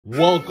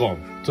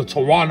Welcome to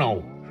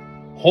Toronto,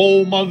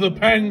 home of the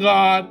Pen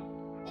God,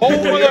 home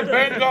of the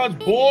Pen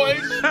God's boys,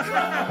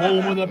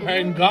 home of the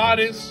Pen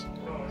Goddess,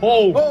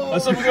 home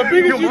of some of the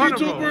biggest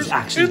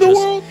YouTubers in the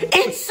world,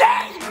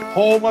 insane,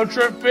 home of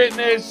Trif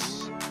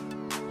Fitness,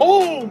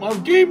 home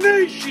of Game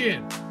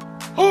Nation,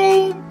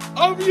 home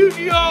of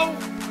Yu-Gi-Oh,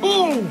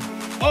 home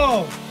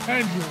of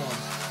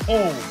Pendulums,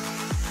 home.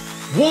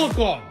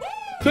 Welcome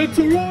to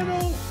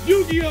Toronto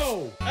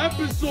Yu-Gi-Oh!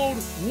 Episode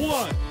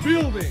 1,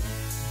 building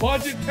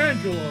budget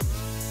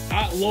pendulums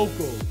at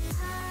local.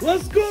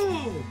 Let's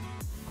go!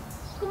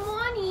 Good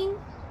morning.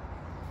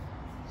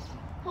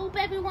 Hope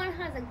everyone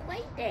has a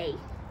great day.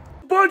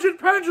 Budget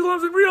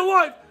pendulums in real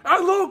life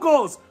at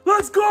locals.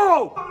 Let's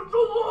go!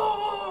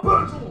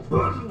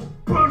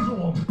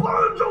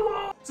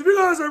 So if you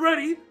guys are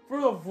ready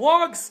for the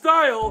vlog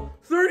style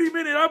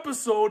 30-minute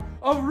episode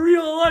of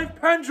real life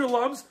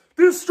pendulums,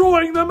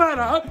 destroying the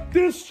meta,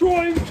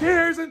 destroying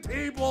chairs and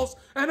tables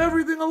and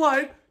everything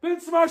alike, then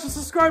smash the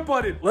subscribe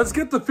button. Let's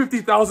get to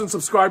 50,000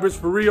 subscribers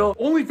for real.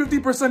 Only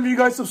 50% of you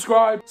guys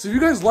subscribe. So if you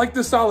guys like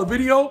this style of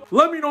video,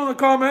 let me know in the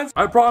comments.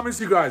 I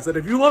promise you guys that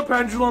if you love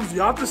pendulums,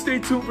 you have to stay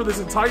tuned for this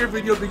entire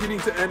video beginning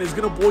to end. It's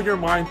gonna blow your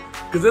mind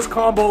because this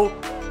combo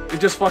is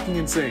just fucking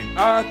insane.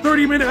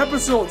 30-minute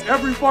episodes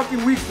every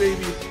fucking week,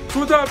 baby. So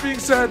with that being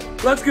said,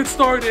 let's get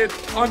started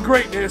on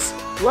greatness.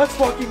 Let's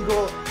fucking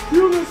go.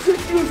 Feel the sick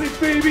music,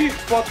 baby. It's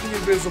fucking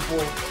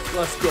invisible.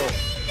 Let's go.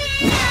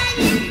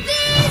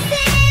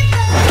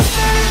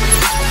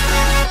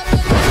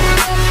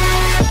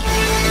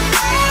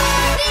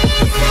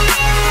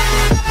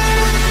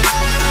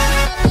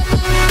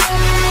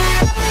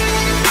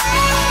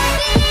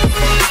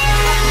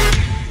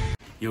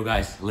 Yo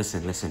guys,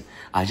 listen.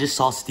 I just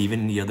saw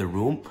Steven in the other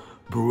room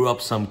brew up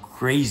some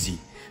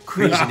craziness.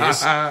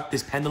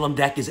 This pendulum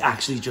deck is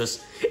actually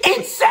just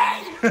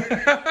insane.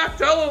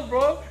 Tell him,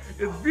 bro.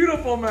 It's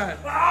beautiful, man.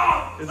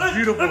 It's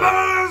beautiful.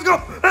 Let's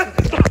go.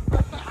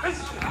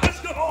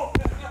 Let's go.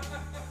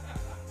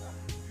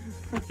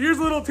 Here's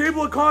a little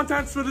table of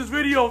contents for this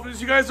video,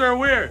 as you guys are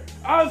aware.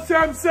 As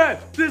Sam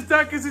said, this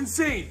deck is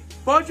insane.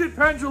 Budget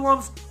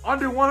pendulums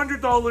under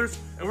 $100,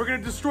 and we're gonna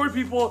destroy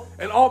people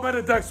and all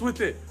meta decks with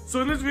it.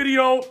 So in this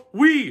video,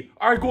 we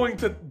are going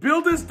to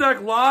build this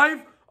deck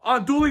live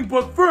on Dueling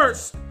Book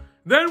first.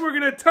 Then we're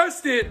gonna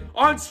test it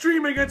on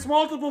stream against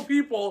multiple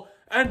people.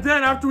 And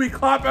then after we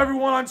clap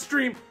everyone on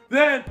stream,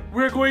 then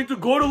we're going to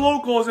go to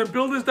locals and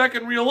build this deck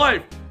in real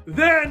life.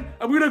 Then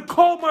I'm gonna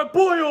call my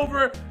boy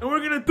over and we're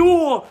gonna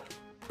duel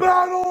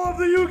Battle of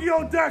the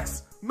Yu-Gi-Oh!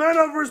 Decks,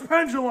 Meta versus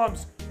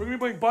Pendulums. We're gonna be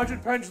playing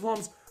budget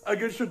pendulums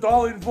against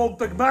Shadali and Vogue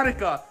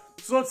Dogmatica.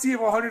 So let's see if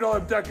a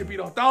 $100 deck can beat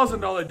a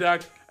 $1,000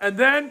 deck. And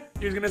then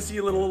you're gonna see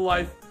a little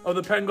life of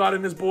the Pen God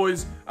and his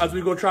boys as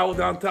we go travel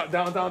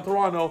downtown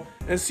Toronto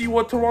and see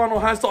what Toronto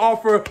has to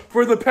offer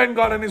for the Pen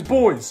God and his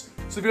boys.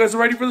 So if you guys are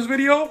ready for this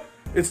video,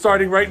 it's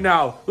starting right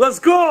now. Let's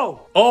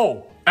go!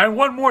 Oh, and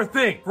one more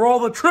thing. For all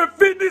the Trif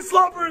Fitness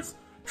lovers,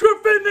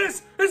 Trif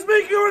Fitness is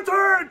making a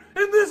return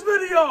in this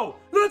video.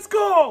 Let's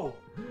go!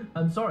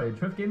 I'm sorry,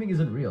 Trif Gaming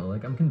isn't real.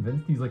 Like, I'm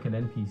convinced he's like an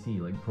NPC,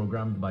 like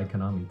programmed by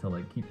Konami to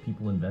like keep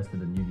people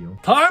invested in Yu-Gi-Oh!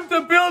 Time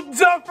to build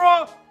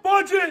Zephyra,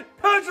 Budget,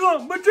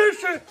 Pendulum,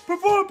 Magician,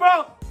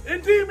 Performapal,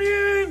 and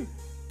Demian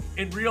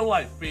in real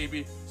life,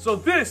 baby. So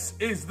this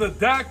is the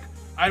deck.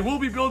 I will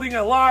be building it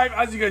live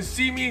as you guys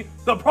see me.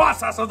 The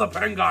process of the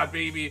Pen God,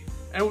 baby.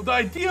 And the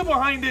idea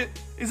behind it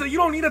is that you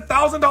don't need a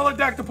 $1,000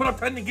 deck to put up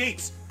 10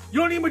 negates. You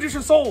don't need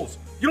Magician Souls.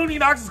 You don't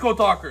need Access Code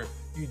Talker.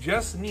 You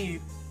just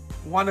need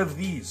one of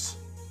these.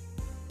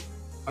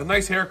 A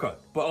nice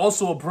haircut, but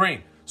also a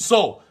brain.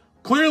 So,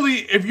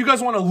 clearly, if you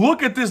guys want to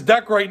look at this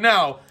deck right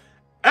now,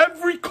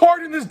 every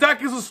card in this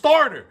deck is a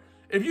starter.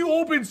 If you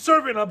open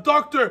Servant,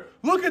 Abductor,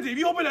 look at it. If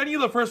you open any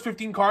of the first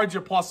 15 cards,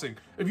 you're plussing.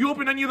 If you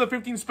open any of the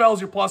 15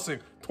 spells, you're plussing.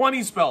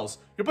 20 spells.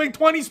 You're playing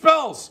 20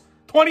 spells.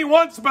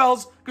 21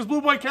 spells, because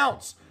Blue Boy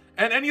counts.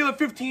 And any of the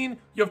 15,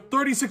 you have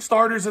 36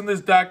 starters in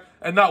this deck,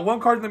 and not one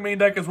card in the main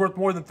deck is worth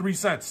more than 3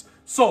 cents.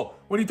 So,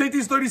 when you take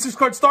these 36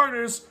 card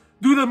starters,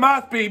 do the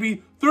math,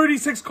 baby.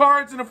 36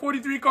 cards in a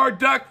 43 card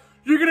deck.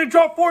 You're gonna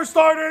drop 4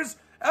 starters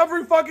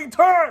every fucking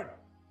turn.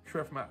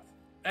 Trif math.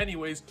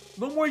 Anyways,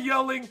 no more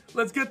yelling.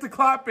 Let's get to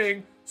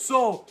clapping.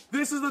 So,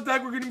 this is the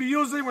deck we're gonna be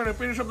using. We're gonna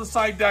finish up the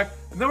side deck.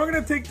 And then we're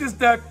gonna take this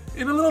deck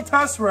in a little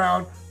test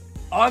round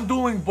on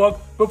Dueling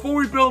Book before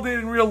we build it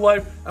in real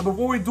life. And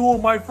before we duel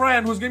my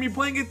friend who's gonna be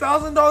playing a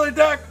 $1,000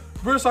 deck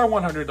versus our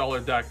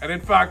 $100 deck. And in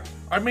fact,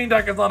 our main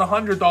deck is not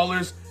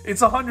 $100.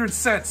 It's 100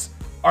 cents.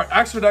 Our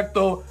extra deck,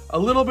 though, a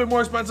little bit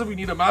more expensive. We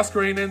need a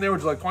Masquerade in there, which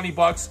is like 20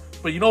 bucks.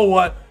 But you know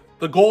what?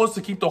 The goal is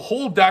to keep the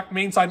whole deck,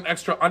 main side and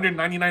extra, under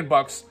 99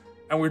 bucks.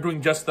 And we're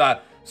doing just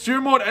that.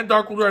 Serum Mode and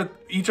Dark Ruler are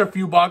each a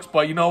few bucks,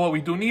 but you know what?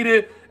 We do need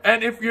it.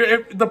 And if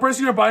the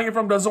person you're buying it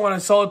from doesn't want to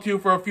sell it to you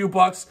for a few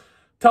bucks,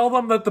 tell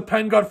them that the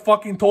Pen God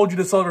fucking told you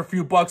to sell it for a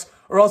few bucks,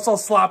 or else I'll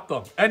slap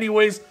them.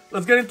 Anyways,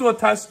 let's get into a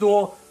test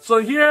duel. So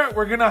here,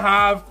 we're gonna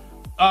have,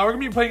 we're gonna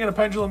be playing in a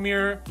Pendulum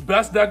Mirror,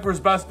 best deck versus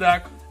best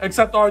deck.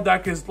 Except our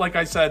deck is, like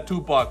I said,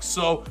 $2.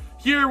 So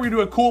Here we do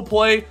a cool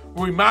play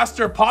where we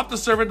master, pop the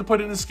servant to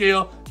put in the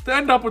scale, to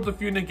end up with a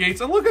few negates.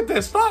 And look at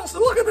this,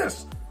 look at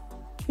this.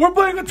 We're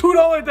playing a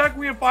 $2 deck,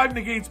 we have 5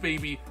 negates,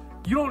 baby.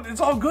 It's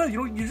all good.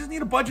 You just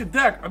need a budget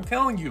deck. I'm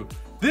telling you.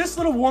 This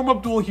little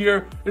warm-up duel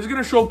here is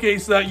gonna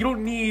showcase that you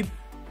don't need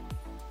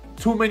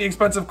too many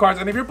expensive cards.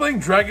 And if you're playing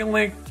Dragon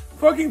Link,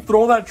 fucking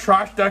throw that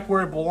trash deck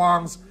where it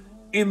belongs,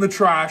 in the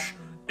trash,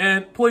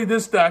 and play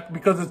this deck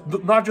because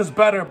it's not just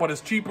better, but it's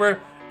cheaper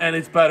and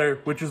it's better,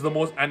 which is the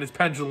most, and it's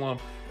Pendulum.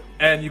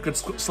 And you could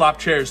slap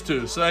chairs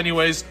too. So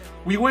anyways,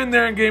 we win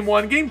there in game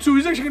 1. Game 2,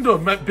 he's actually gonna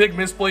do a big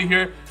misplay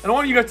here. And I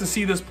want you guys to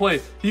see this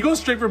play. He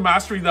goes straight for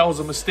Mastery. That was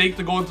a mistake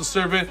to go into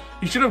Servant.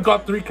 He should have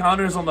got 3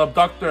 counters on the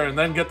Abductor and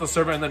then get the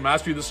Servant and then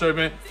Mastery the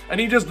Servant. And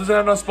he just doesn't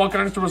have enough spell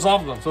counters to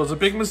resolve them. So it's a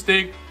big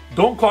mistake.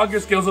 Don't clog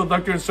your scales of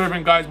Abductor and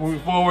Servant, guys,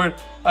 moving forward.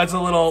 That's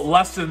a little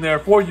lesson there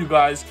for you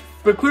guys.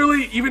 But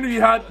clearly, even if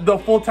you had the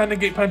full 10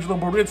 negate Pendulum,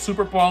 but it's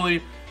super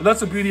poly. And that's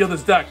the beauty of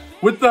this deck.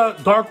 With the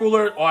Dark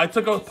Ruler, I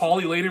took out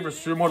Poly later for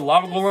Stream Mode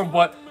Lava Golem,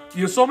 but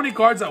you have so many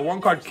cards that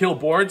 1 card kill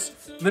boards.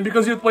 And then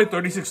because you have to play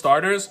 36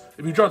 starters,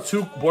 if you draw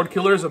 2 board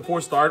killers and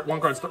 3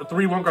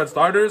 1 card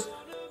starters,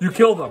 you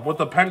kill them. With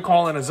the Pen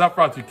Call and a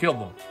Zephyroth, you kill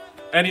them.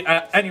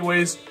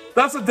 Anyways,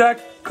 that's the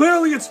deck.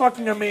 Clearly, it's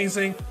fucking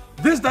amazing.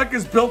 This deck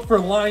is built for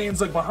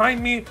Lions. Like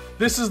behind me,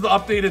 this is the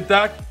updated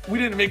deck. We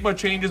didn't make much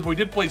changes, but we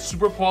did play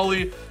Super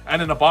Poly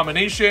and an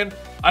Abomination.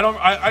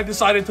 I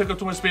decided to take up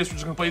too much space. We're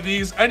just gonna play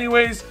these.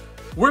 Anyways,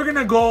 we're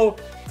gonna go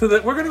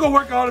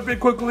work out a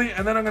bit quickly,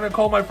 and then I'm gonna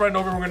call my friend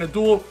over. We're gonna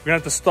duel. We're gonna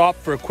have to stop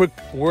for a quick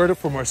word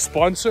from our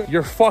sponsor.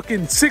 Your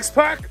fucking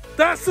 6-pack.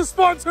 That's the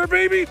sponsor,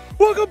 baby.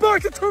 Welcome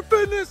back to Trif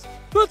Fitness.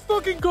 Let's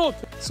fucking go.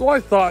 So I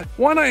thought,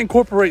 why not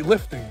incorporate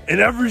lifting in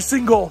every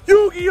single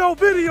Yu-Gi-Oh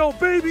video,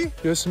 baby? You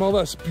guys smell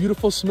that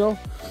beautiful smell?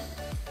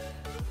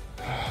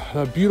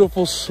 That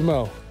beautiful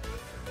smell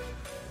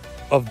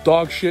of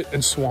dog shit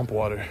and swamp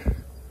water.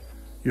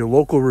 Your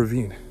local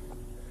ravine.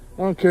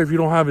 I don't care if you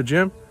don't have a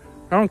gym.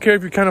 I don't care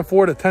if you can't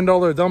afford a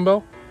 $10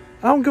 dumbbell.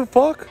 I don't give a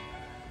fuck.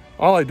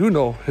 All I do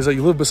know is that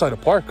you live beside a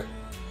park.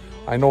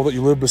 I know that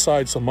you live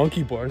beside some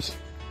monkey bars.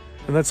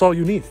 And that's all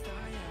you need.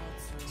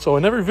 So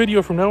in every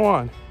video from now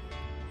on,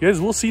 you guys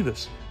will see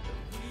this.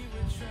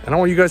 And I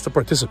want you guys to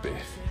participate.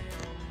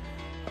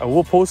 I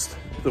will post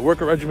the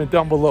workout regimen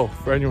down below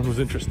for anyone who's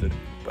interested.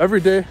 Every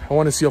day, I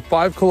want to see a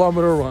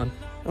 5-kilometer run.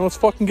 And let's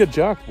fucking get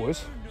jacked,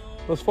 boys.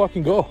 Let's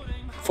fucking go.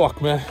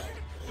 Fuck, man.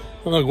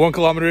 I'm like 1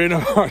 kilometer in,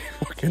 I'm already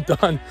fucking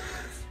done.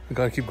 I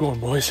gotta keep going,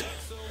 boys.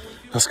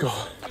 Let's go.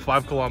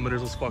 5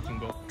 kilometers, let's fucking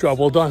go. Job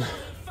well done.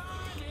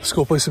 Let's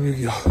go play some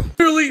Yu-Gi-Oh!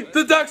 Clearly,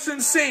 the deck's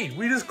insane.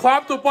 We just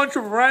clapped a bunch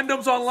of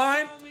randoms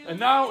online, and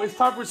now it's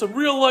time for some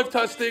real-life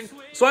testing.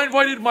 So I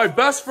invited my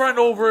best friend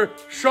over,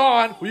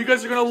 Sean, who you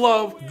guys are gonna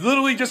love.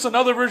 Literally just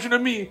another version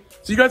of me.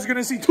 So you guys are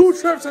gonna see 2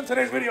 Trifs in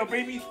today's video,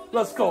 baby.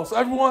 Let's go. So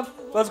everyone,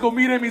 let's go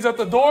meet him. He's at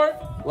the door.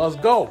 Let's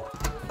go.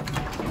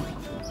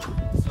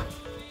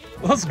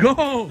 Let's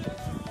go.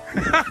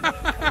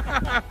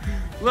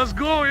 Let's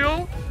go,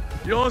 yo.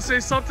 Yo, say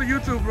something to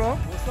YouTube, bro.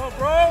 What's up,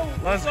 bro?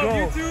 Let's go.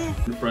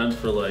 YouTube? Been friends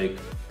for like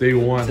Day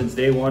 1. since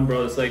day 1,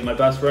 bro. It's like my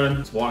best friend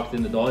just walked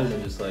into Dolly's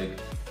and just like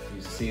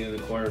you see him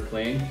in the corner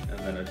playing, and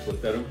then I just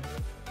looked at him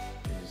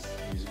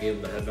and just gave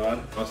him the head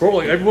nod. Bro,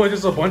 like everyone's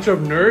just a bunch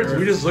of nerds.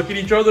 We just look at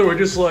each other. We're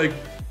just like,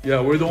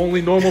 yeah, we're the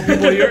only normal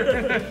people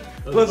here.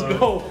 Let's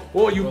go.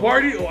 Oh, you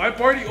party? Oh, I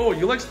party? Oh,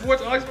 you like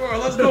sports? I like sports.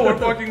 Let's go. We're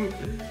fucking.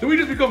 Did we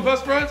just become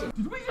best friends?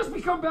 Did we just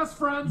become best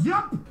friends?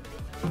 Yep.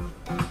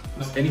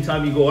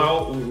 Anytime you go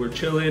out, we're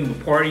chilling,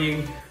 we're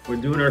partying, we're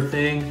doing our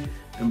thing,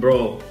 and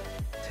bro,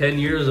 10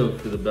 years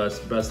of the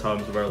best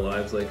times of our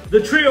lives. Like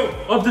the trio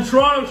of the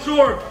Toronto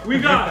Shore, we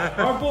got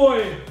our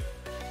boy.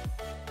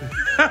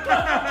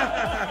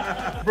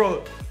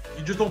 Bro,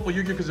 you just don't play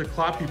Yu-Gi-Oh because they're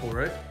clap people,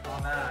 right? Oh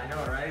man, I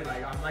know, right?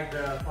 Like I'm like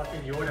the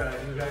fucking Yoda,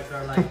 and you guys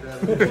are like the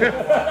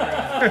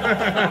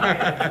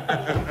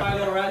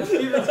Kylo Ren.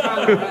 Steven's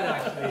Kylo Ren,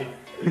 actually.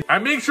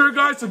 And make sure,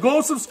 guys, to go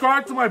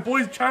subscribe to my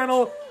boy's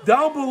channel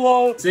down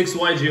below. 6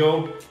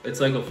 yugioh, it's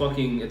like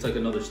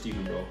another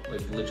Steven, bro.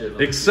 Like legit.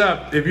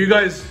 Except if you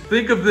guys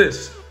think of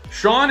this,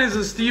 Sean is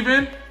a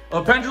Steven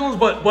of Pendulums,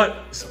 but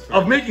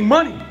of making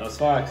money. That's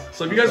facts.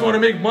 So if you guys want to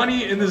make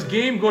money in this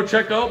game, go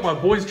check out my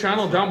boy's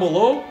channel down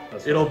below.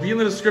 It'll be in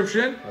the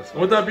description.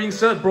 And with that being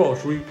said, bro,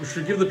 should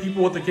we give the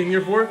people what they came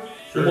here for?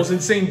 Sure. The most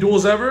insane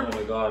duels ever? Oh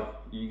my god.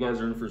 You guys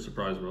are in for a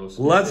surprise, bro.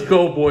 Let's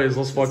go, boys.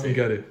 Let's fucking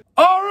get it.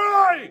 All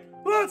right,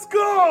 let's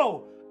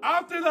go.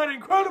 After that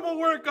incredible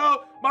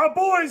workout, my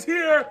boy's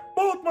here.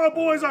 Both my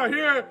boys are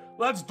here.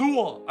 Let's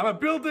duel. I'm gonna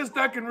build this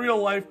deck in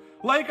real life.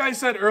 Like I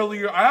said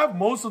earlier, I have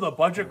most of the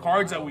budget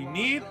cards that we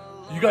need.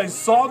 You guys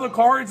saw the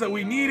cards that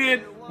we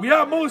needed. We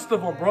have most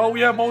of them, bro.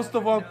 We have most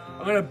of them.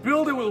 I'm gonna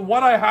build it with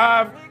what I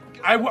have.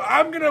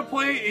 I'm gonna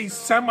play a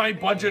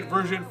semi-budget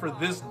version for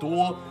this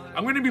duel.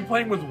 I'm going to be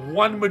playing with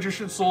 1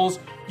 Magician Souls.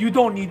 You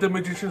don't need the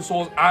Magician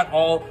Souls at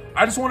all.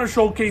 I just want to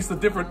showcase the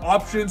different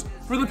options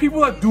for the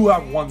people that do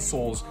have 1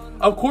 Souls.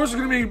 Of course,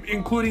 we're going to be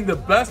including the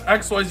best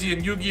XYZ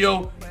in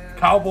Yu-Gi-Oh!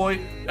 Cowboy.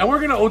 And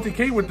we're going to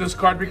OTK with this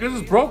card because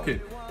it's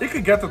broken. it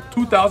could get to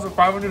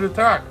 2,500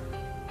 attack.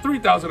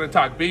 3,000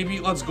 attack, baby.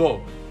 Let's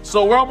go.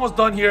 So we're almost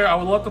done here. I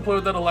would love to play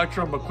with that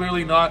Electrum, but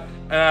clearly not.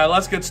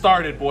 Let's get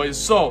started, boys.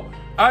 So,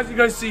 as you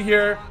guys see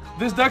here,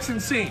 this deck's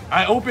insane.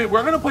 We're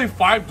going to play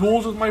 5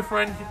 duels with my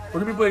friend.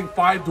 We're going to be playing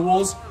 5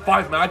 duels,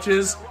 5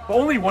 matches. But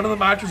only one of the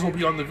matches will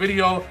be on the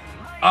video.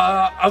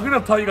 I'm going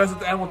to tell you guys at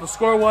the end what the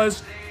score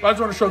was. But I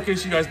just want to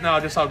showcase you guys now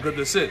just how good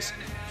this is. So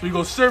we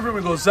go Servant,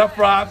 we go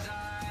Zephyroth.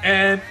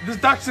 And this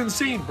deck's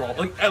insane, bro.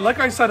 Like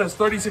I said, it has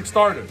 36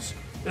 starters.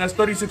 It has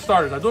 36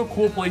 starters. I do a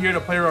cool play here to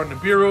play around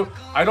Nibiru.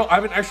 I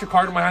have an extra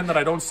card in my hand that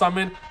I don't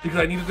summon because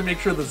I needed to make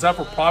sure the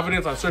Zephyr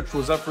Providence I searched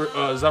for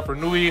Zephyr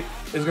Nui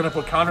is going to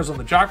put counters on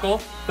the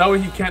Jackal. That way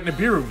he can't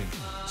Nibiru me.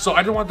 So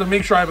I just want to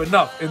make sure I have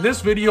enough. In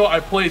this video,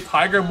 I played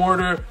Tiger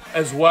Mortar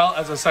as well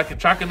as a second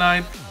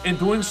Chakanine. In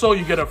doing so,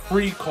 you get a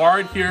free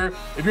card here.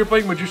 If you're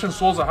playing Magician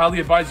Souls, I highly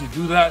advise you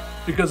do that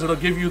because it'll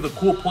give you the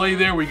cool play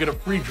there where you get a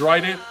free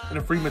Trident and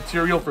a free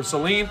material for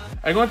Celine.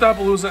 I go into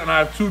Appaloosa and I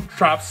have 2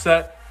 traps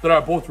set that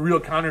are both real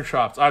counter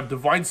traps. I have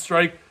Divine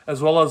Strike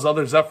as well as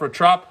other Zephyr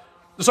trap.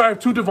 Sorry, I have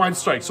 2 Divine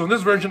Strikes. So in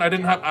this version, I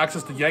didn't have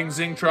access to Yang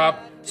Zing trap,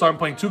 so I'm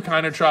playing 2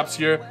 counter traps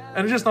here,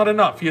 and it's just not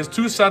enough. He has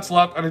 2 sets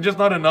left, and it's just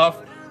not enough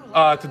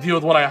to deal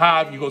with what I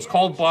have. He goes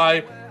Called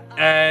By,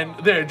 and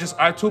there,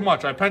 I have too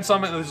much. I pen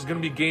summon, and this is gonna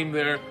be game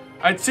there.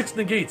 I had 6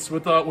 negates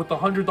with the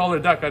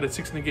 $100 deck. I had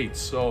 6 negates,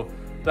 so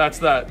that's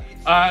that.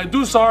 I'm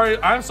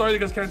sorry you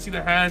guys can't see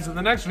the hands. In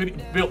the next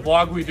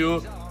vlog we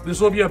do, this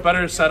will be a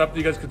better setup that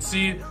you guys could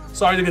see.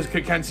 Sorry you guys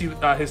can't see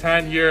his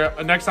hand here.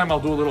 Next time I'll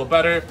do a little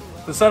better.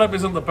 The setup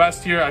isn't the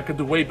best here. I could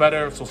do way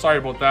better, so sorry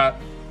about that.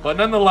 But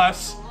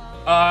nonetheless,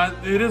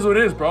 it is what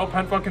it is, bro.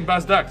 Pen fucking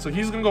best deck. So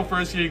he's gonna go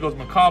first here. He goes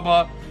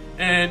Makaba,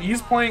 and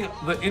he's playing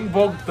the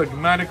Invoke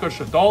Dogmatica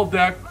Shadal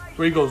deck,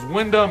 where he goes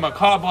Winda,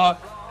 Makaba,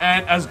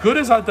 and as good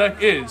as that deck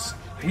is,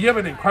 we have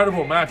an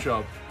incredible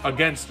matchup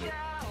against it.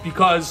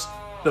 Because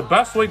the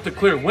best way to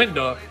clear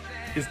Winda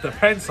is to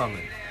pen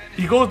summon.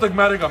 He goes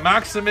Dogmatica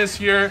Maximus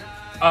here,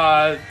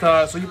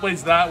 so he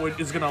plays that, which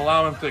is going to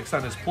allow him to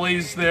extend his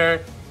plays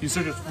there. He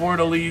searches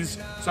Fleur-de-Lis,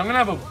 so I'm going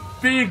to have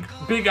a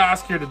big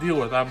ask here to deal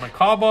with. I have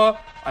Makaba,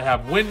 I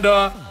have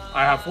Winda,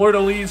 I have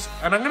Fleur-de-Lis,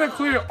 and I'm going to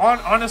clear,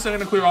 honestly, I'm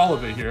going to clear all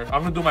of it here.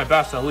 I'm going to do my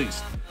best at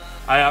least.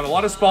 I have a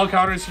lot of spell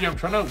counters here. I'm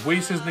trying to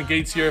waste his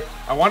negates here.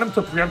 I want him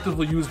to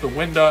preemptively use the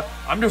Winda.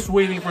 I'm just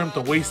waiting for him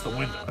to waste the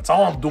Winda. That's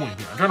all I'm doing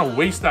here. I'm trying to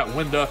waste that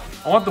Winda.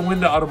 I want the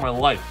Winda out of my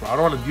life, bro. I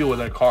don't want to deal with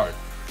that card.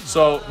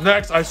 So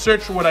next, I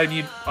search for what I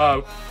need.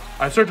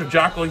 I search a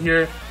Jackal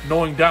here,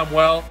 knowing damn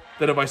well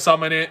that if I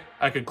summon it,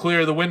 I can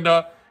clear the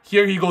Winda.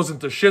 Here he goes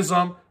into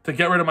Schism to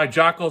get rid of my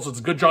Jackal, so it's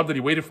a good job that he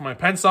waited for my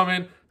pen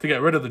summon to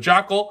get rid of the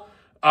Jackal.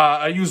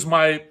 I use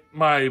my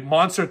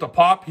monster to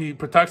pop. He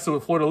protects it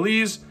with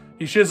Fleur-de-Lis.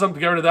 He Schism to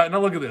get rid of that. Now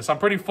look at this. I'm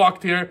pretty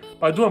fucked here,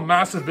 but I do a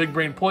massive big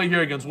brain play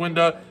here against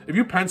Winda. If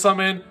you pen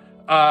summon,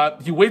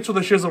 he waits for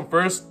the Schism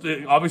first,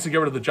 obviously get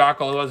rid of the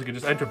Jackal, otherwise he can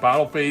just enter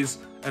battle phase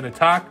and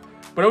attack.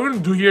 But what I'm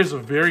going to do here is a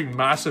very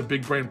massive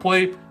big brain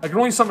play. I can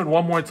only summon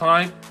 1 more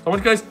time. So I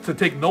want you guys to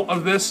take note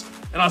of this.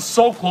 And I was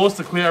so close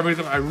to clear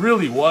everything. I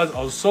really was.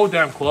 I was so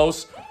damn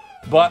close.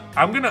 But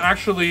I'm going to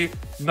actually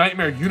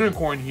Nightmare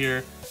Unicorn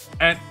here.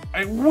 And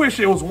I wish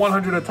it was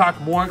 100 attack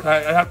more.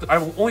 I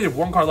only have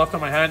 1 card left in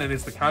my hand, and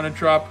it's the Counter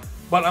Trap.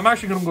 But I'm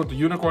actually going to go with the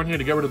Unicorn here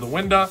to get rid of the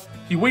Winda.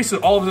 He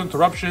wasted all of his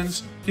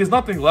interruptions. He has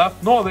nothing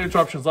left. No other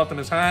interruptions left in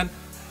his hand.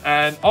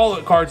 And all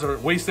the cards are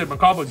wasted.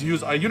 Makaba is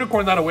used. I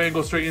Unicorn that away and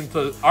go straight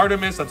into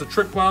Artemis. That's a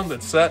Trick Clown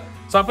that's set.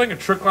 So I'm playing a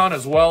Trick Clown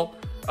as well.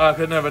 I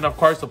didn't have enough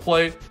cards to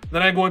play.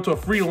 Then I go into a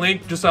free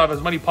Link just to have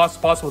as many pops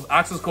as possible with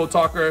Access Code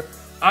Talker.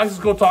 Access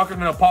Code Talker, I'm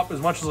going to pop as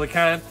much as I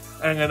can.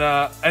 And I'm going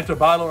to enter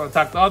battle and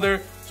attack the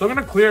other. So I'm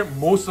going to clear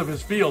most of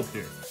his field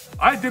here.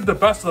 I did the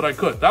best that I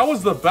could. That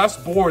was the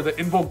best board that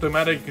Invoke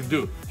Dogmatica can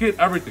do. He hit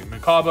everything.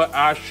 Makaba,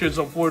 Ash,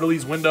 Schism,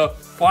 Fleur-de-Lis, Winda.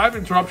 5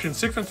 interruptions,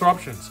 6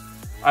 interruptions.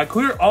 I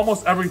cleared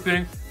almost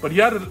everything, but he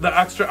had the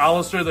extra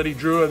Alistair that he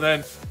drew, and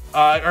then,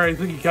 or I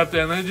think he kept it,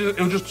 and then it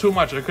was just too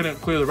much. I couldn't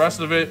clear the rest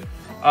of it.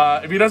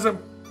 If he doesn't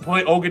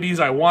play Ogades,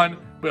 I won,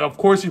 but of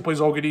course he plays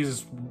Ogades.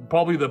 It's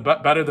probably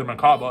better than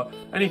Makaba,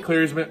 and he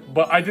clears me,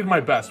 but I did my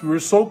best. We were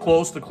so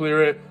close to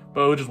clear it,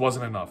 but it just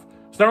wasn't enough.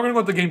 So now we're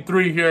going to go to game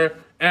 3 here,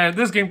 and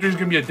this game 3 is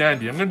going to be a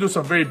dandy. I'm going to do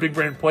some very big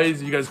brain plays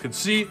that you guys can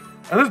see,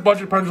 and this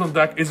Budget Pendulum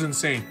deck is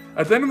insane.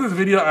 At the end of this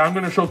video, I'm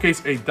going to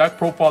showcase a deck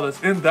profile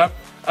that's in-depth,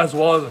 as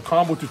well as a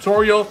combo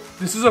tutorial.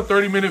 This is a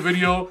 30-minute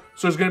video,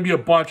 so there's going to be a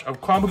bunch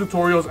of combo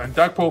tutorials and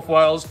deck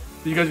profiles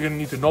that you guys are going to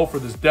need to know for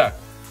this deck.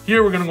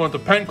 Here, we're going to go into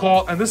Pen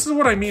Call, and this is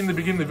what I mean in the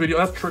beginning of the video.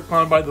 That's Trick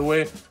Clown, by the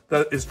way.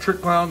 That is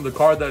Trick Clown, the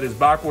card that is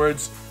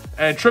backwards.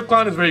 And Trick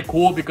Clown is very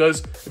cool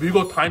because if you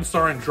go Time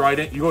Star and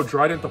Trident, you go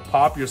Trident to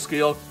pop your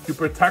scale, you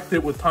protect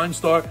it with Time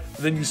Star, and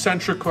then you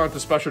send Trick Clown to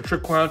Special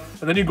Trick Clown,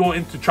 and then you go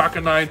into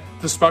Chakanine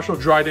to Special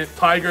Trident,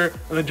 Tiger,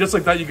 and then just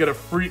like that, you get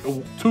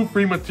 2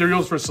 free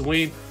materials for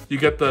Celine. You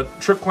get the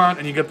Trick Clown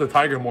and you get the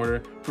Tiger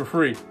Mortar for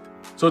free.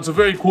 So it's a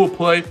very cool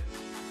play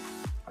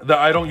that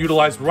I don't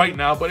utilize right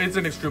now, but it's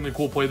an extremely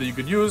cool play that you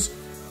could use.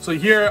 So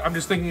here, I'm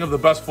just thinking of the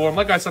best form.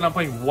 Like I said, I'm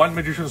playing 1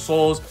 Magician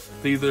Souls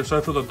to either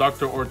search with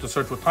Abductor or to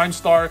search with Time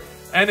Star,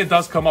 and it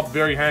does come up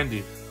very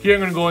handy. Here,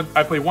 I'm gonna go in,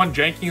 I play 1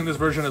 Janky in this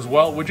version as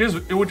well, which is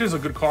a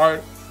good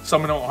card.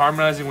 Summon out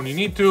Harmonizing when you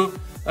need to.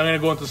 I'm gonna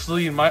go into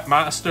Selene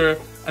Master,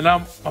 and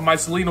now my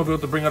Selene will be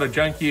able to bring out a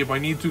Janky if I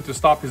need to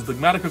stop his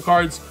Dogmatica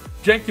cards.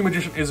 Janky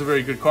Magician is a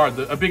very good card.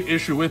 A big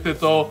issue with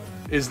it though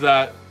is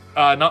that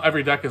not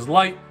every deck is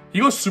light. He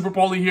goes Super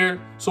Poly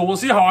here, so we'll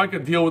see how I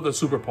can deal with the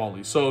Super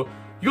Poly. So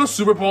he goes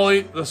Super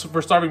Poly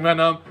for Starving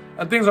Venom,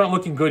 and things aren't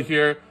looking good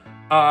here.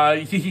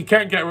 He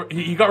got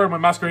rid of my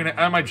Masquerade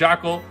and my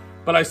Jackal,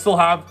 but I still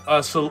have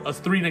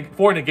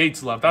 4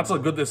 negates left. That's how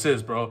good this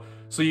is, bro.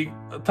 So he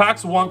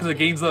attacks 1 because it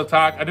gains the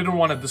attack. I didn't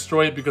want to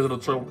destroy it because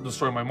it'll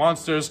destroy my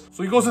monsters.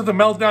 So he goes into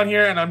Meltdown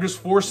here, and I'm just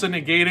forced to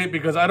negate it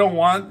because I don't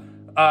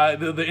want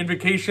the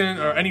Invocation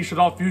or any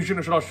Shaddoll Fusion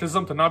or Shaddoll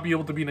Schism to not be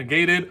able to be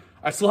negated.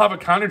 I still have a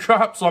counter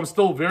trap, so I'm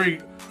still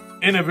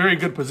in a very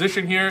good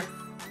position here.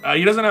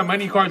 He doesn't have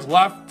many cards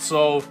left,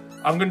 so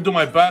I'm going to do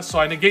my best. So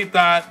I negate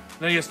that.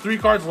 Then he has 3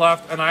 cards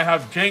left, and I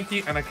have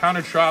Janky and a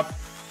counter trap.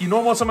 He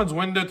normal summons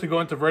Winda to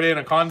go into Verde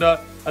Anaconda.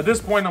 At this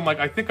point, I'm like,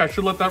 I think I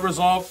should let that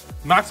resolve.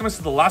 Maximus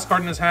is the last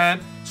card in his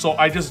hand, so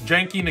I just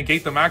Janky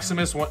negate the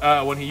Maximus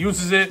when he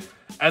uses it,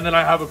 and then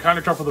I have a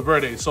counter trap for the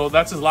Verde. So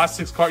that's his last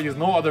 6 cards. He has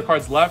no other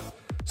cards left,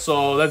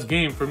 so that's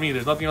game for me.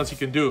 There's nothing else he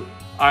can do.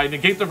 I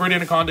negate the Verde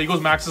Anaconda, he goes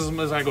Maximus,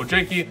 and I go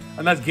Janky,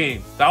 and that's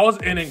game. That was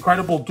an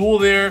incredible duel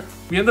there.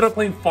 We ended up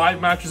playing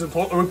 5 matches in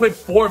total, or we played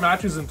 4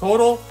 matches in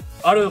total.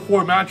 Out of the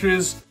 4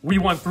 matches, we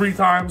won 3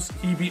 times.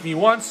 He beat me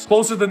once.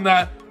 Closer than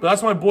that, but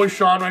that's my boy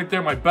Sean right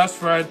there, my best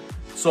friend.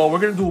 So we're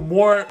going to do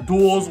more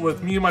duels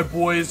with me and my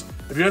boys.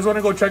 If you guys want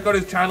to go check out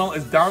his channel,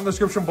 it's down in the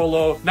description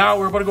below. Now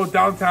we're about to go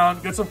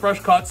downtown, get some fresh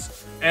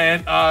cuts.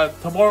 And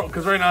tomorrow,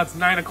 because right now it's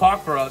 9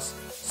 o'clock for us.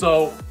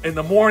 So in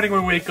the morning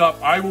when we wake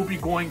up, I will be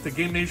going to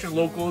Game Nation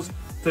Locals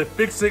to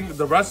fixing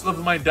the rest of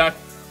my deck,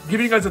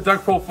 giving you guys a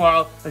deck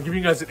profile, and giving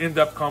you guys an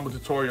in-depth combo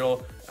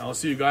tutorial. And I'll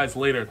see you guys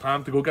later.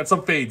 Time to go get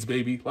some fades,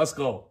 baby. Let's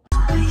go.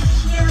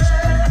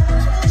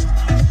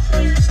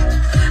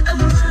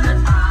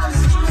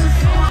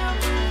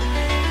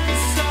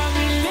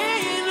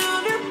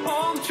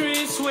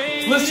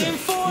 Listen,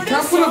 you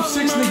can't put up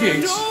 6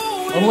 negates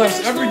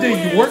unless every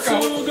day you work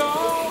out,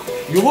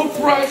 you look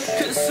fresh,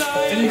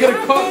 and you get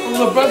a cut from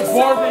the best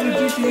barber in the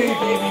GTA,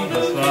 baby.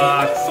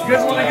 You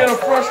guys want to get a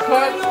fresh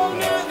cut?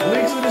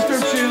 Links in the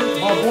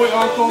description. My boy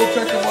Akko,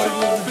 check him out. He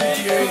lives in the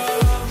GTA.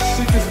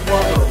 Sickest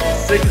barber.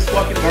 Sickest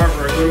fucking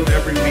barber I go to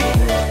every week,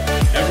 bro.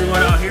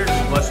 Everyone out here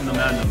is blessing the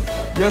man.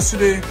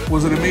 Yesterday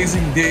was an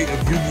amazing day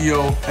of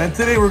Yu-Gi-Oh! And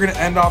today we're going to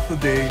end off the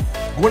day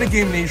going to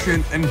Game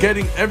Nation and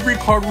getting every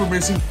card we're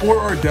missing for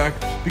our deck,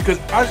 because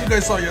as you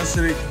guys saw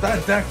yesterday,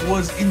 that deck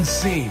was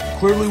insane.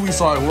 Clearly we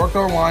saw it work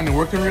online and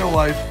work in real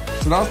life,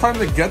 so now it's time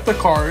to get the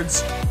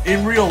cards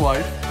in real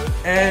life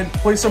and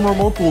play some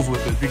remote pools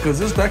with it, because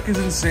this deck is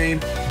insane.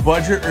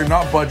 Budget or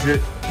not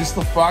budget, just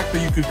the fact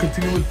that you could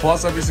continue with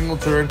plus every single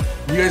turn.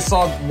 You guys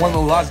saw one of the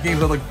last games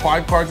that like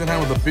 5 cards in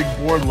hand with a big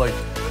board. Like,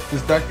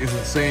 this deck is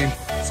insane.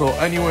 So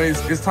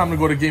anyways, it's time to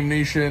go to Game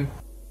Nation.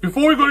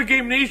 Before we go to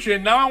Game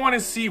Nation, now I want to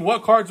see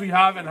what cards we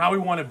have and how we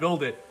want to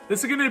build it.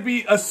 This is going to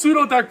be a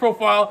pseudo deck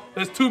profile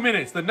that's 2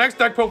 minutes. The next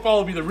deck profile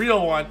will be the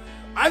real one.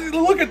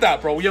 Look at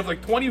that, bro. We have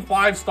like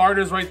 25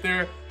 starters right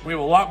there. We have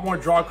a lot more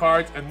draw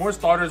cards and more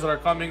starters that are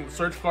coming,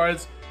 search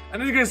cards. And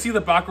then you're going to see the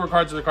backward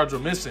cards are the cards we're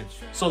missing.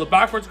 So the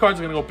backwards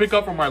cards are going to go pick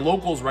up from our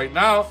locals right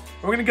now.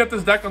 We're going to get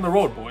this deck on the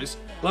road, boys.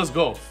 Let's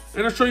go. I'm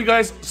going to show you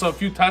guys a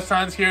few test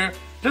hands here,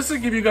 just to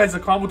give you guys a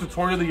combo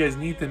tutorial that you guys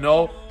need to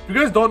know. If you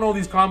guys don't know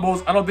these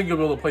combos, I don't think you'll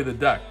be able to play the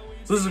deck.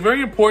 So this is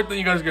very important that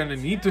you guys are going to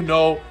need to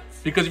know,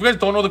 because if you guys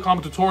don't know the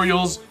combo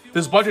tutorials,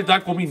 this budget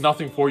deck will mean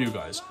nothing for you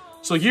guys.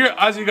 So here,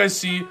 as you guys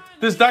see,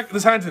 this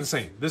hand's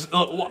insane.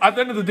 At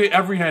the end of the day,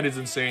 every hand is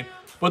insane.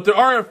 But there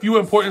are a few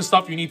important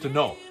stuff you need to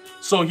know.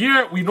 So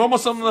here, we normal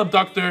summon the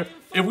Abductor.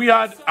 If we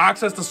had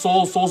access to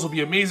Souls, Souls would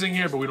be amazing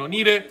here, but we don't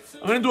need it.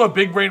 I'm going to do a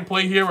big brain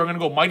play here. We're going to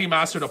go Mighty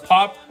Master to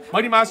pop.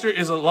 Mighty Master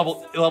is a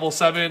level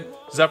 7.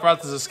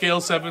 Zephyroth is a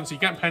scale 7, so you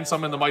can't pen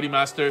summon the Mighty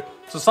Master.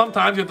 So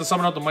sometimes you have to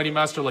summon out the Mighty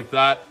Master like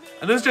that.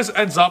 And this just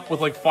ends up with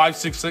like 5,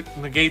 6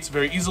 negates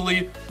very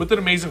easily with an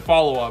amazing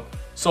follow-up.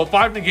 So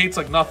 5 negates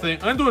like nothing.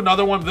 I'm going to do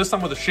another one, this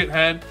time with a shit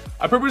hand.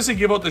 I purposely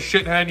give out the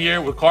shit hand here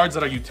with cards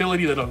that are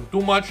utility that don't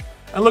do much.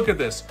 And look at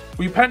this.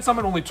 We pen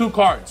summon only 2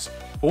 cards.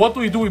 But what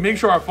do? We make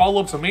sure our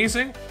follow-up's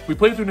amazing. We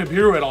play through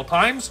Nibiru at all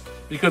times,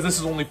 because this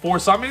is only 4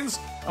 summons.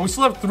 And we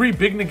still have 3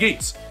 big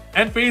negates.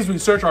 End phase, we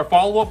search our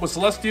follow-up with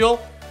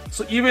Celestial.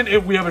 So even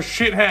if we have a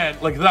shit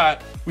hand like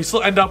that, we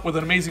still end up with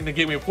an amazing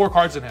negate. We have 4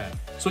 cards in hand.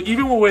 So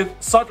even with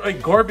such a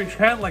garbage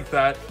hand like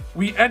that,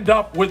 we end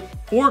up with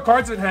 4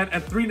 cards in hand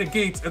and 3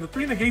 negates. And the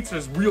 3 negates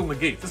is real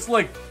negates. It's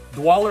like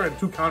Dweller and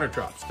 2 counter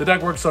traps. The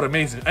deck works out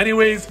amazing.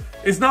 Anyways,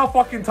 it's now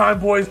fucking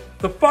time, boys,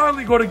 to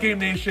finally go to Game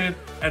Nation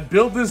and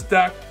build this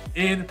deck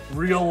in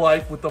real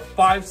life with the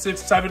 5,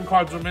 6, 7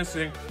 cards we're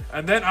missing.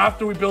 And then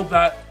after we build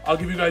that, I'll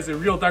give you guys a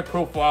real deck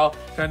profile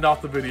to end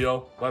off the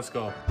video. Let's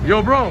go.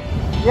 Yo, bro.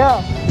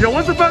 Yeah. Yo,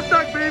 what's the best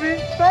deck,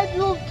 baby?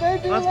 Pendulums,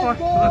 baby. Let's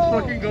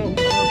fucking go.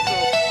 Let's go.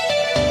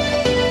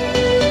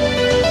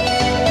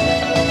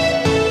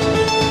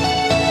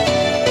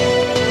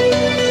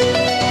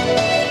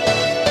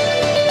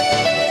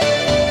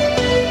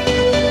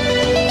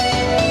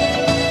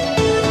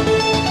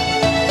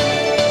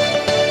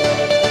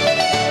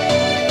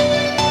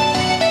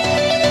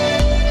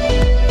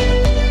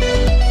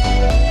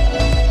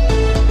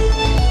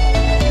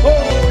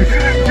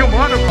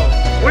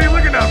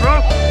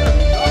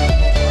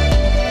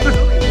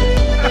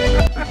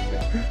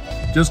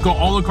 Just got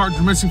all the cards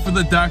we're missing for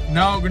the deck.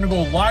 Now we're gonna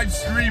go live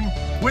stream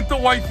with the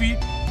wifey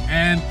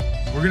and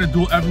we're gonna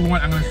duel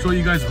everyone. I'm gonna show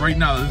you guys right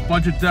now. This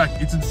budget deck,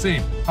 it's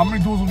insane. How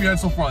many duels have we had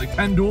so far? Like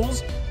 10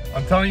 duels?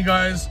 I'm telling you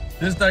guys,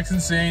 this deck's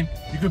insane.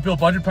 You could build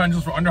budget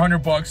pendulums for under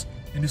 100 bucks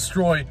and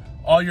destroy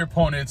all your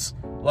opponents.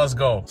 Let's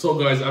go. So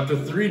guys, after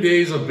 3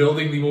 days of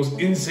building the most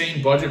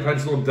insane budget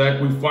pendulum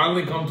deck, we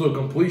finally come to a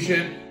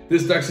completion.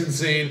 This deck's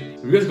insane.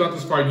 So if you guys got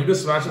this far, you need to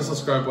smash the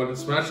subscribe button,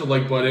 smash the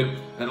like button,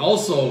 and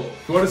also,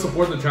 if you want to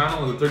support the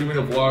channel and the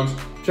 30-minute vlogs,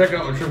 check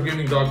out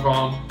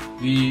trifgaming.com,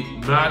 the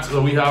mats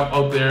that we have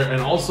out there,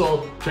 and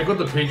also check out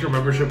the Patreon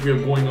membership we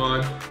have going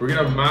on. We're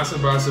gonna have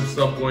massive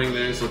stuff going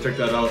there, so check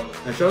that out.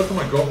 And shout out to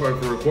my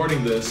girlfriend for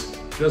recording this.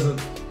 She doesn't,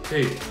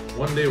 hey,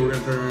 one day we're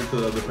gonna turn her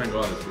into the Pen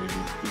Goddess, baby.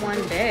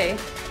 One day.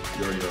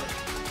 You already are.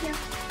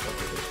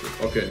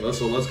 Yeah. Okay, let's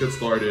get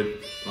started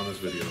on this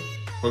video.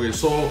 Okay,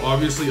 so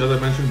obviously, as I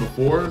mentioned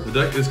before, the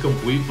deck is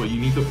complete, but you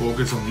need to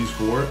focus on these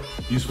four.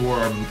 These four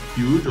are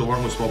huge,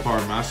 along with Spell Power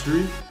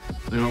Mastery.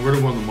 And I'm going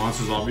to go on the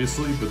monsters,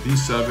 obviously, but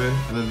these 7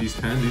 and then these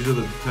 10, these are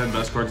the 10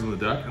 best cards in the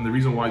deck. And the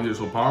reason why they're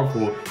so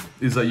powerful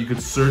is that you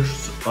could search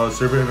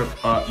Servant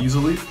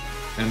easily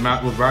and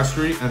map with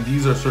Mastery, and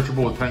these are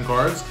searchable with 10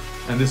 cards.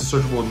 And this is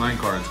searchable with 9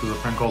 cards because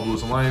of Pen Called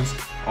Lewis Alliance,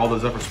 all the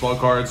Zephyr spell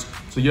cards.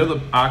 So you have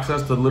the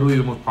access to literally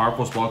the most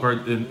powerful spell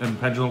card and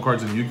pendulum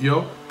cards in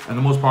Yu-Gi-Oh! And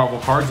the most powerful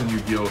cards in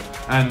Yu-Gi-Oh!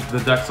 And the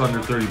deck's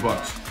under 30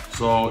 bucks.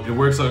 So it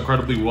works out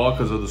incredibly well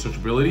because of the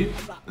searchability.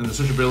 And the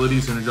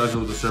searchability synergizes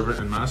with the Servant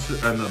and Master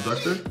and the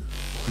Abductor.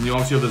 And you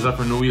also have the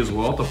Zephyr Nui as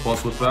well to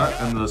plus with that,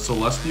 and the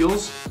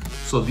Celestials.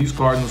 So these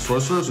cards and the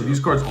Sorcerer, so these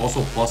cards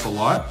also plus a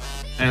lot.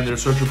 And they're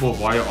searchable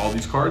via all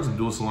these cards, and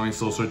Duelist Alliance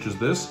still searches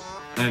this.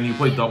 And you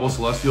play double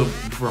Celestial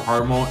for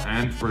hard mode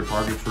and for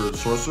target for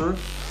Sorcerer.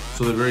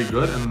 So they're very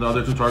good. And the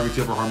other 2 targets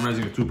you have for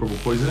harmonizing and 2 purple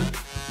poison.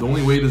 The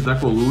only way this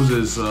deck will lose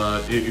is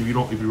if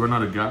you run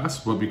out of gas.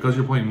 But because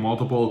you're playing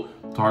multiple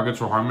targets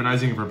for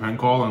harmonizing, for Pen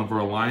Call, and for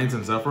Alliance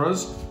and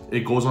Zephyrs,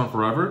 it goes on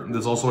forever.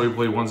 There's also why you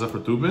play 1 Zephyr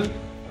Tubin.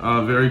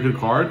 Very good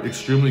card,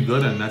 extremely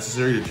good and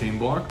necessary to chain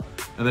block.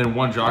 And then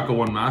 1 Jackal,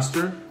 1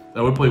 Master.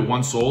 That would play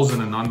 1 Souls in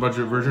a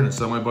non-budget version, it's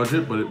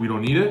semi-budget, but we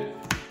don't need it.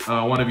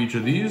 1 of each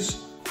of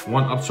these.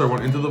 1 Upstart,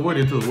 1 Into the Void.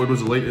 Into the Void was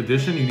a late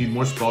addition. You need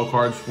more spell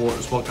cards for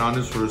spell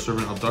counters for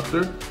Servant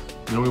Abductor.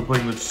 And then we're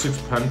playing the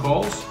 6 Pen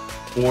Calls,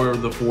 or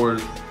the 4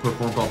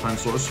 Perform Call Pen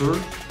Sorcerer.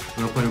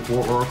 And we're playing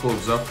 4 Oracle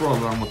of Zephyr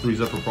along with 3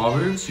 Zephyr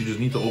Providence. You just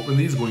need to open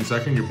these. Going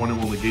second, your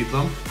opponent will negate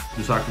them.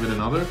 Just activate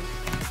another.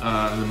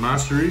 And then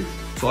Mastery.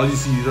 So as you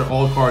see, these are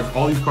all cards.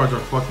 All these cards are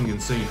fucking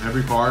insane.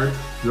 Every card,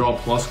 they're all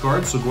plus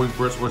cards. So going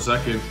first or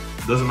second,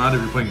 doesn't matter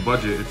if you're playing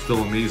budget, it's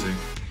still amazing.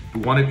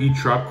 1 of each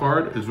trap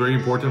card is very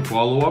important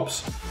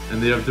follow-ups,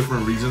 and they have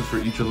different reasons for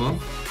each of them.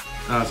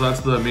 So that's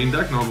the main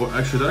deck. Now I'll go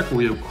extra deck.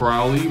 We have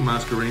Crowley,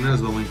 Masquerena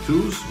as the Link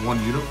 2s,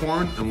 1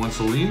 Unicorn, and 1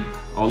 Celine.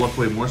 I'll love to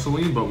play more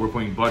Celine, but we're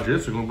playing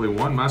budget, so we're going to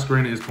play 1.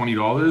 Masquerena is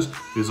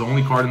 $20. It's the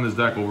only card in this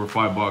deck over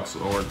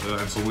 $5,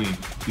 and Celine.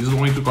 These are the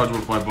only 2 cards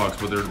over $5,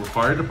 but they're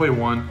required to play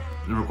 1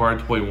 and required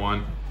to play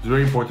 1. It's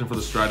very important for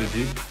the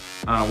strategy.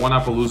 1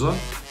 Appaloosa.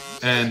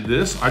 And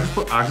this, I just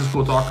put access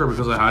code talker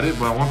because I had it,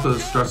 but I want to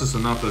stress this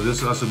enough that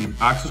this has to be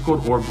access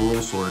code or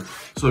Boral Sword.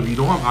 So if you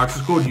don't have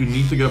access code, you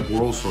need to get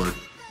Boral Sword.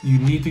 You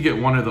need to get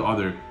one or the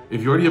other.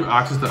 If you already have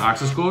access to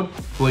access code,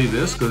 play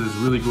this because it's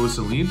really good with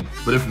Celine.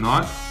 But if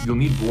not, you'll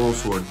need Boral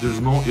Sword.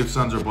 There's no ifs,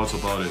 ands, or buts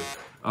about it.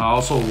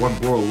 Also, 1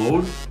 Boral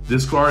Load.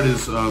 This card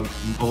is a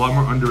lot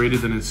more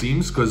underrated than it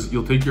seems because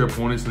you'll take your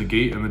opponent's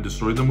negate and then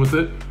destroy them with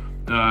it.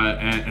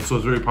 And so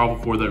it's very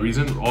powerful for that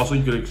reason. Also,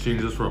 you could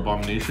exchange this for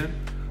Abomination.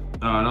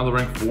 Now the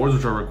rank 4s,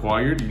 which are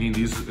required, you need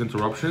these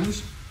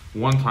interruptions.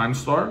 1 Time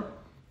Star,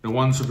 and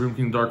 1 Supreme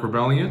King Dark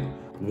Rebellion,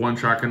 1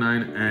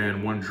 Trakanine,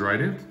 and 1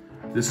 Drident.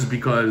 This is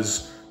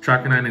because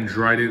Trakanine and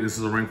Drident, this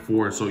is a rank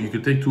 4, so you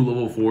could take 2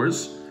 level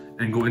 4s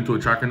and go into a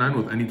Trakanine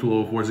with any 2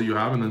 level 4s that you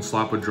have and then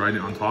slap a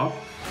Drident on top.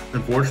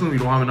 Unfortunately, we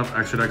don't have enough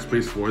extra deck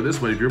space for this,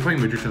 but if you're playing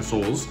Magician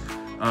Souls,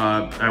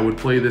 I would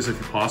play this if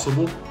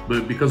possible,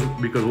 but because a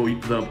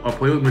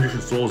play with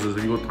Magician Souls is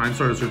if you go Time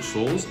Star to search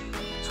Souls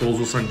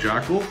will send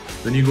Jackal,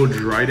 then you go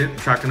Drident,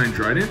 Trakanine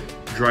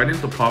Drident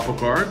to pop a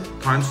card,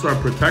 Time Star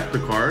protect the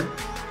card,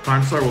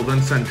 Time Star will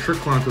then send Trick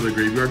Clown to the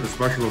graveyard to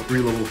special a 3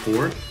 level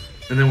 4,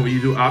 and then what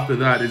you do after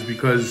that is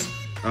because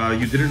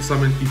you didn't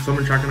summon, you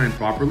summoned Trakanine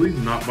properly,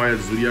 not by a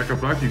Zodiac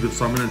effect. You could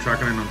summon a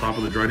Trakanine on top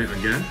of the Trident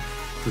again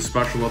to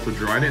special up the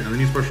Trident, and then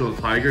you special the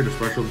Tiger to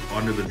special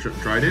under the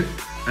Trident,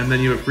 and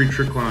then you have a free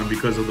Trick Clown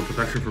because of the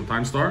protection from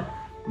Time Star.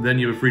 Then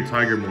you have a free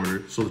Tiger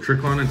Mortar. So the Trick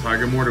Clown and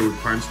Tiger Mortar with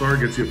Time Star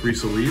gets you a free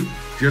Celine,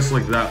 just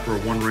like that for a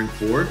 1 rank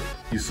 4.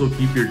 You still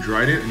keep your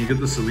Trident, and you get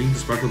the Celine to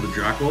special the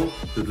Jackal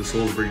that the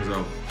Souls brings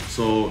out.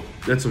 So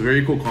that's a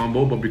very cool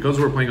combo, but because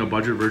we're playing a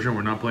budget version,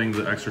 we're not playing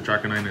the extra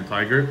Trakanine and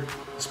Tiger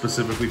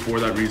specifically for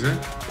that reason.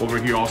 Over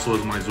here also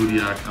is my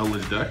Zodiac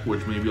Eldritch deck,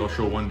 which maybe I'll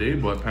show one day,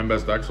 but Pen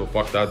best deck, so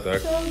fuck that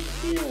deck. So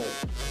cute.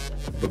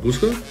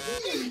 Babushka?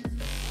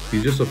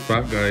 He's just a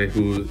fat guy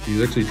who,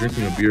 he's actually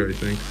drinking a beer, I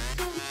think.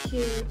 So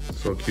cute.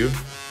 So cute.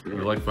 You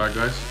like fat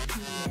guys?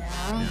 Yeah.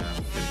 Yeah,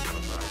 I'm kidding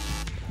about that,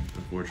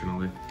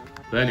 unfortunately.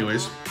 But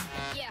anyways,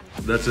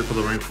 that's it for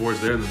the rank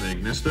 4s there, and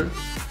then the Ignister.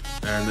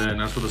 And then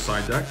as for the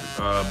side deck,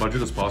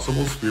 budget as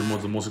possible. Spear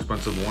Mode's the most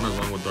expensive one,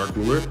 along with Dark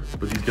Ruler,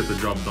 but these get the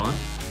job done.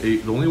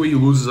 The only way you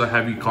lose is a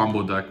heavy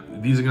combo deck.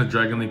 These against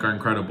Dragon Link are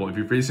incredible. If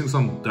you're facing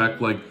some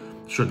deck like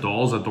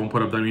Shaddolls that don't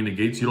put up that many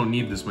negates, you don't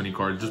need this many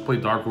cards. Just play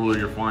Dark Ruler,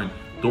 you're fine.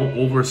 Don't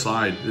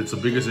overside. It's the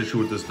biggest issue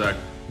with this deck.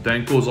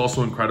 Danko is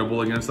also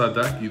incredible against that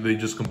deck. They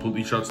just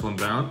completely shuts them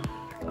down.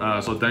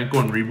 So Danko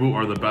and Reboot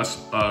are the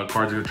best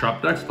cards in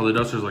trap decks. Feather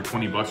Duster is like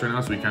 20 bucks right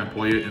now, so you can't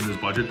play it in this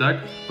budget deck.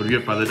 But if you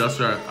have Feather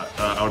Duster,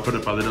 I would put a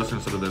Feather Duster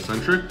instead of the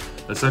Eccentric.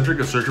 Eccentric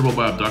is searchable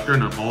by Abductor,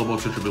 and I'm all about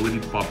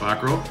searchability to pop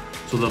back row.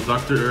 So the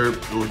Abductor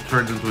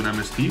turns into an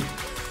MST.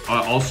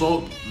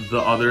 Also, the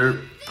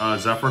other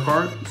Zephyr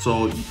card,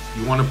 so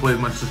you want to play as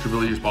much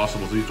searchability as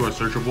possible. So these two are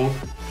searchable,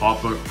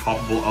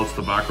 poppable outs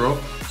the back row.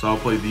 So I'll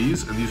play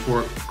these, and these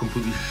 4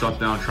 completely shut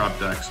down trap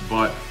decks.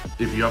 But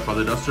if you have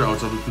Feather Duster, I would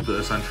substitute the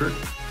Eccentric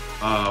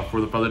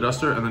for the Feather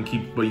Duster, and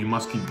then but you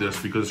must keep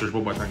this because it's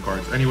searchable by 10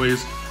 cards.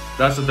 Anyways,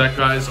 that's the deck,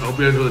 guys. I hope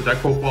you guys enjoyed the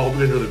deck profile. I hope you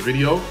guys enjoyed the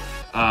video.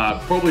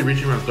 Probably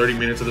reaching around 30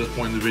 minutes at this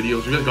point in the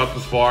video. So if you guys got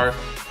this far,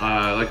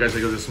 like I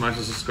said, guys, just smash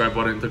the subscribe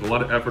button. It took a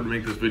lot of effort to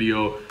make this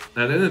video.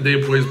 And at the end of the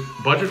day, boys,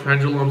 budget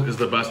Pendulums is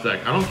the best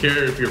deck. I don't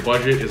care if your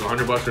budget is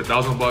 100 bucks or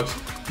 1,000 bucks.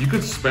 You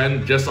could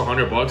spend just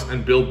 100 bucks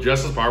and build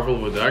just as powerful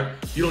of a deck.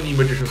 You don't need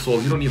Magician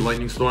Souls. You don't need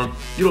Lightning Storm.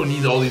 You don't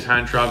need all these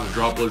hand traps and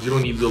droplets. You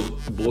don't need those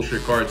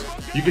bullshit cards.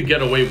 You could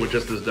get away with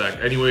just this deck.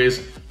 Anyways,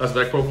 that's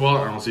the deck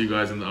profile, and I'll see you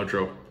guys in the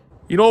outro.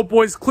 You know,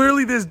 boys,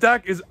 clearly this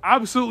deck is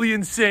absolutely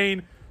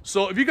insane.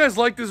 So if you guys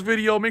like this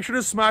video, make sure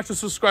to smash the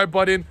subscribe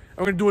button. And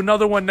we're going to do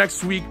another one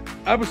next week.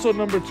 Episode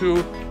number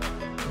 2.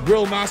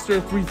 Grill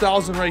Master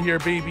 3000 right here,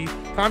 baby.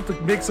 Time to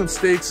make some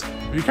steaks.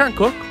 If you can't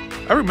cook,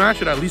 every man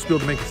should at least be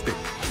able to make a steak.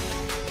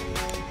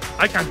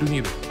 I can't do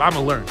neither, but I'm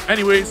going to learn.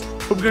 Anyways,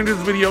 hope you're going to do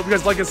this video. If you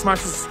guys like it,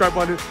 smash the subscribe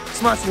button.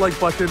 Smash the like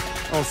button.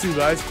 I'll see you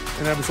guys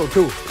in episode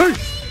 2.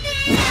 Peace!